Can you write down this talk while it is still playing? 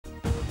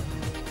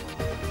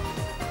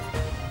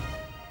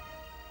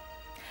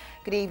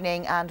Good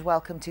evening and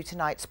welcome to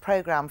tonight's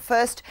programme.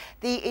 First,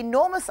 the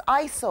enormous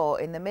eyesore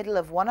in the middle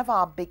of one of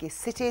our biggest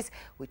cities,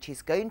 which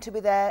is going to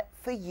be there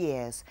for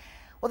years.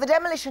 Well, the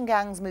demolition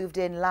gangs moved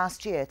in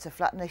last year to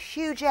flatten a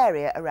huge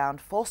area around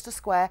Forster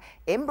Square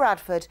in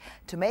Bradford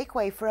to make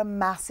way for a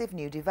massive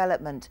new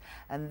development.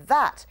 And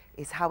that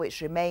is how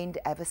it's remained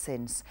ever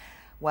since.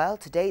 Well,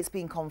 today it's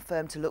been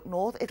confirmed to look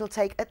north. It'll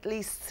take at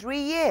least 3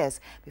 years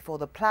before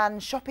the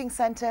planned shopping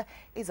centre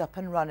is up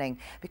and running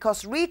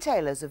because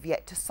retailers have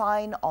yet to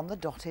sign on the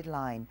dotted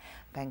line.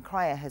 Ben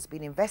Cryer has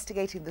been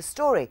investigating the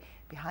story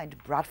behind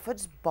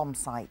Bradford's bomb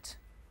site.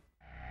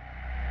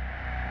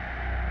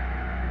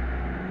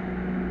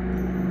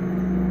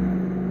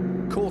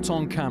 Caught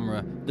on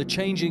camera, the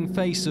changing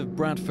face of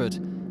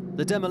Bradford,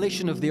 the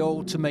demolition of the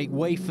old to make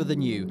way for the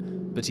new.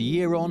 But a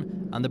year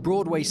on, and the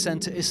Broadway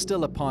centre is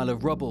still a pile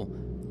of rubble.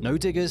 No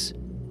diggers,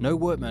 no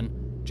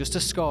workmen, just a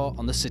scar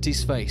on the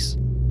city's face.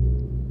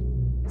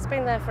 It's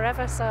been there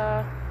forever,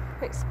 so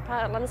it's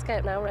part of the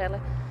landscape now, really.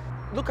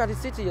 Look at the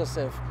city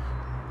yourself.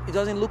 It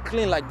doesn't look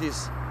clean like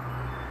this.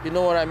 You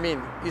know what I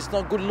mean? It's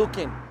not good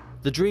looking.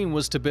 The dream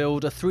was to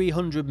build a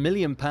 £300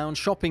 million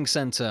shopping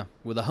centre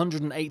with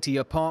 180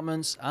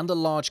 apartments and a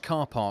large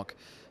car park.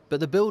 But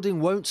the building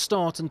won't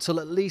start until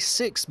at least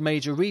 6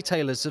 major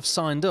retailers have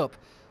signed up.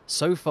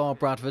 So far,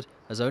 Bradford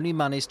has only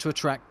managed to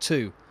attract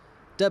 2,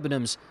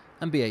 Debenhams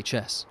and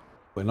BHS.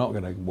 We're not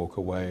going to walk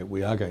away,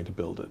 we are going to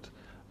build it.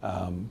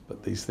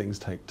 But these things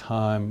take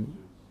time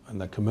and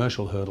the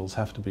commercial hurdles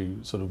have to be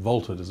sort of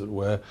vaulted, as it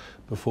were,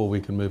 before we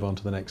can move on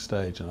to the next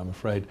stage. And I'm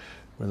afraid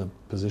we're in the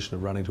position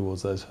of running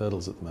towards those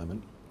hurdles at the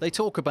moment. They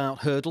talk about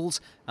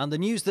hurdles, and the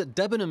news that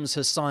Debenhams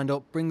has signed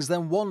up brings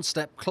them one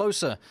step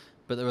closer.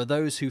 But there are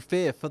those who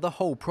fear for the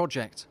whole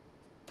project.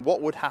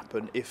 What would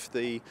happen if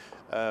the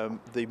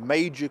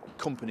major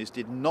companies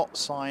did not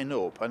sign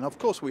up? And of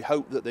course we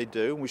hope that they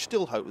do, and we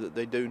still hope that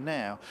they do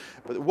now.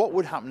 But what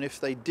would happen if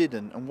they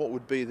didn't, and what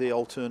would be the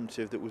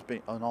alternative that was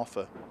being on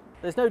offer?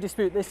 There's no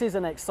dispute this is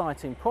an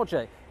exciting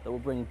project that will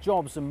bring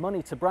jobs and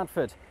money to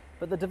Bradford.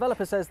 But the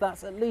developer says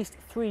that's at least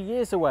 3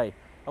 years away.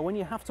 And when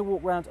you have to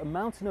walk around a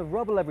mountain of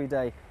rubble every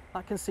day,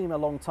 that can seem a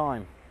long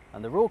time.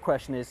 And the real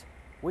question is,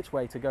 which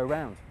way to go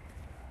round?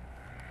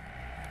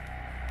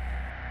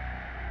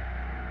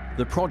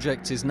 The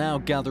project is now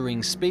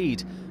gathering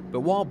speed,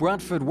 but while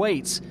Bradford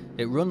waits,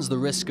 it runs the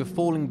risk of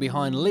falling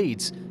behind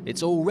Leeds,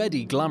 its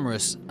already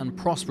glamorous and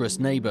prosperous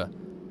neighbour.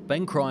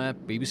 Ben Cryer,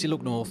 BBC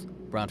Look North,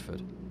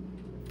 Bradford.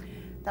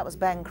 That was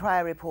Ben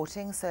Cryer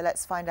reporting, so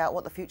let's find out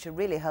what the future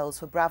really holds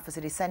for Bradford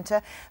City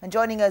Centre. And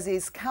joining us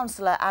is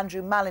Councillor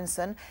Andrew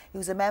Mallinson,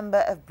 who's a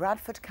member of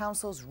Bradford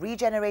Council's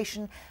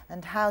Regeneration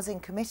and Housing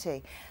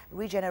Committee.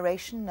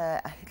 Regeneration,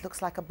 it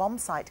looks like a bomb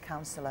site,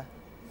 Councillor.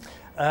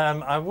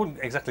 I wouldn't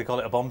exactly call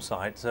it a bomb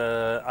site.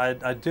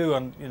 I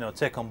do,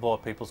 take on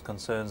board people's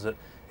concerns that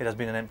it has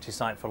been an empty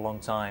site for a long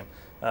time.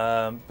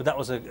 But that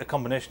was a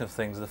combination of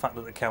things. The fact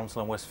that the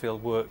council and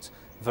Westfield worked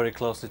very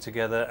closely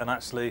together and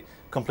actually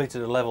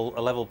completed a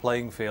level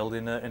playing field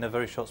in a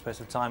very short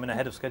space of time and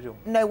ahead of schedule.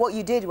 No, what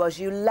you did was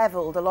you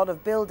levelled a lot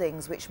of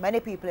buildings which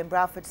many people in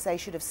Bradford say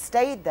should have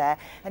stayed there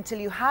until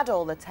you had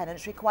all the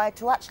tenants required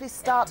to actually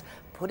start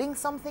putting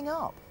something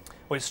up.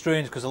 Well, it's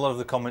strange because a lot of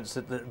the comments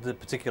at the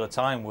particular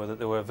time were that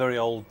there were very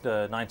old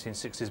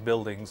 1960s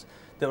buildings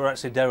that were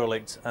actually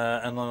derelict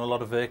and on a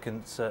lot of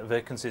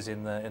vacancies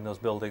in those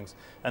buildings,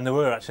 and there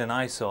were actually an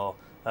eyesore.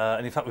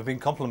 And in fact we've been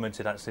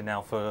complimented actually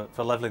now for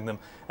levelling them,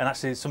 and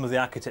actually some of the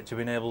architecture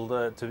being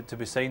able to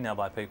be seen now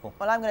by people.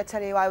 Well, I'm going to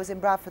tell you, I was in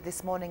Bradford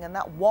this morning and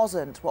that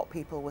wasn't what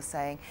people were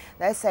saying.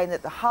 They're saying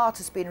that the heart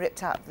has been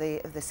ripped out of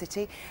the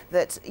city,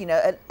 that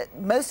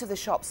most of the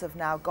shops have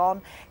now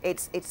gone.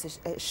 It's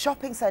a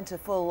shopping centre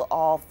full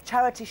of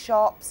charity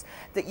shops,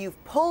 that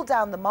you've pulled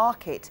down the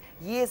market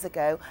years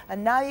ago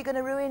and now you're going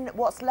to ruin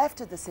what's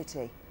left of the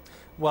city.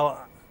 Well,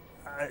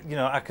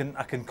 I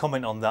can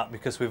comment on that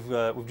because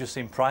we've just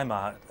seen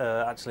Primark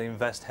actually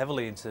invest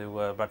heavily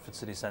into Bradford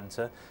City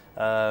Centre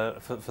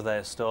for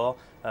their store.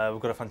 We've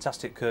got a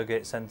fantastic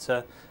Kergate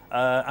Centre,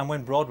 and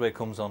when Broadway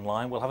comes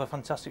online, we'll have a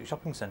fantastic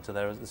shopping centre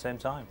there at the same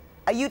time.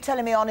 Are you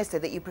telling me honestly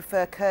that you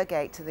prefer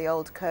Kergate to the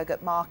old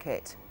Kergate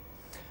Market?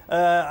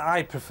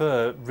 I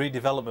prefer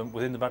redevelopment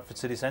within the Bradford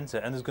City Centre,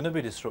 and there's going to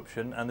be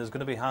disruption and there's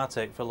going to be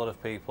heartache for a lot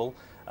of people,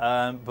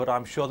 but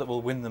I'm sure that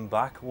we'll win them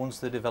back once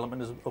the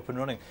development is up and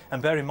running.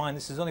 And bear in mind,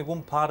 this is only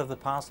one part of the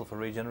parcel for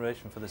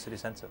regeneration for the city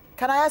centre.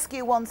 Can I ask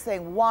you one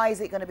thing? Why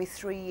is it going to be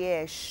 3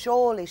 years?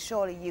 Surely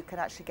you can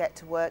actually get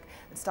to work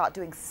and start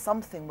doing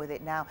something with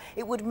it now.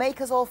 It would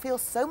make us all feel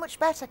so much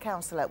better,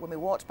 Councillor, when we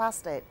walked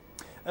past it.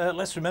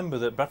 Let's remember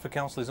that Bradford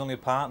Council is only a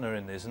partner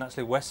in this, and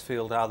actually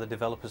Westfield are the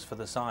developers for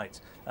the site.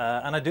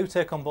 And I do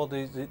take on board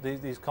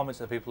these comments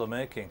that people are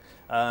making,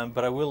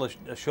 but I will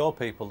assure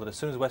people that as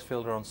soon as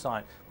Westfield are on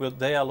site,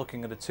 they are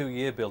looking at a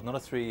 2-year build, not a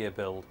 3-year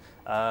build.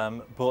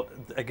 But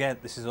again,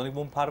 this is only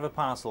one part of a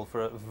parcel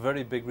for a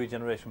very big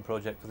regeneration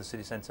project for the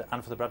city centre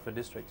and for the Bradford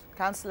district.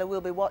 Councillor, we'll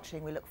be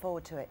watching. We look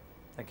forward to it.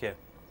 Thank you.